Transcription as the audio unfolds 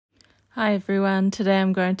Hi everyone, today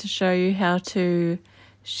I'm going to show you how to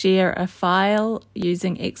share a file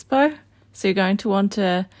using Expo. So you're going to want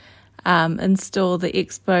to install the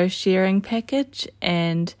Expo sharing package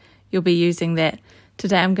and you'll be using that.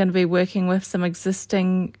 Today I'm going to be working with some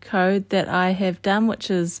existing code that I have done,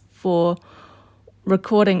 which is for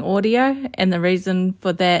recording audio, and the reason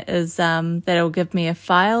for that is that it'll give me a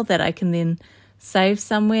file that I can then save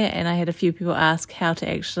somewhere, and I had a few people ask how to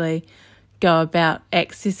actually go about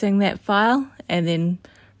accessing that file, and then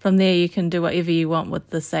from there you can do whatever you want with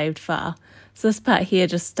the saved file. So this part here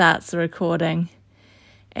just starts the recording,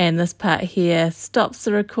 and this part here stops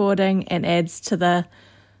the recording and adds to the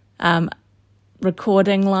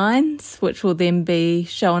recording lines, which will then be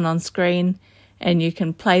shown on screen, and you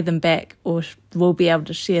can play them back or we'll be able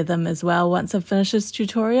to share them as well once I've finished this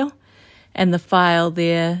tutorial. And the file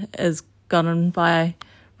there is gotten by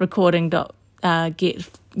recording.get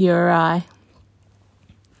URI.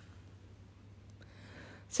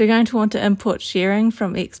 So you're going to want to import sharing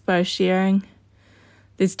from Expo Sharing.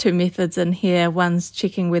 There's two methods in here. One's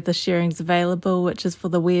checking whether sharing's available, which is for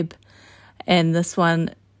the web, and this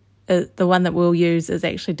one, the one that we'll use, is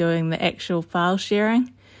actually doing the actual file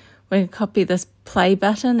sharing. We can copy this play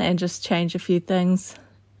button and just change a few things.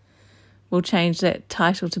 We'll change that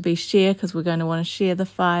title to be share because we're going to want to share the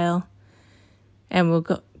file, and we'll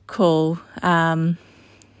call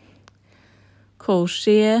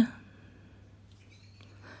share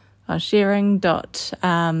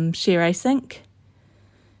sharing.shareasync,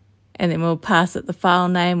 and then we'll pass it the file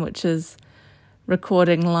name, which is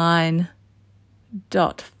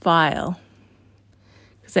recordingline.file,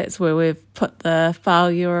 because that's where we've put the file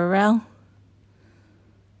URL,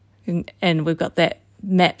 and we've got that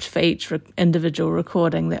mapped for each individual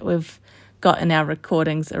recording that we've got in our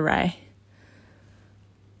recordings array.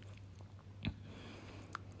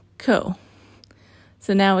 Cool.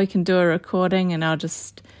 So now we can do a recording, and I'll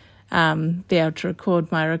just be able to record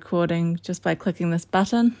my recording just by clicking this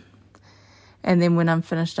button. And then when I'm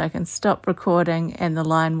finished, I can stop recording and the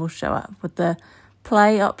line will show up with the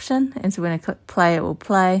play option. And so when I click play, it will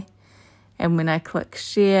play. And when I click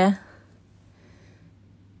share,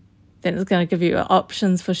 then it's going to give you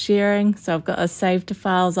options for sharing. So I've got a save to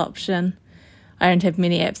files option. I don't have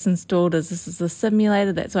many apps installed as this is a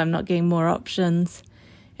simulator. That's why I'm not getting more options.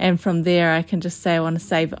 And from there, I can just say I want to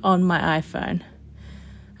save it on my iPhone.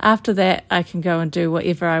 After that, I can go and do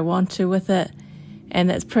whatever I want to with it. And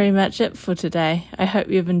that's pretty much it for today. I hope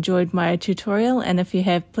you've enjoyed my tutorial, and if you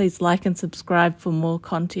have, please like and subscribe for more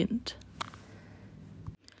content.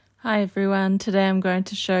 Hi everyone, today I'm going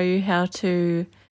to show you how to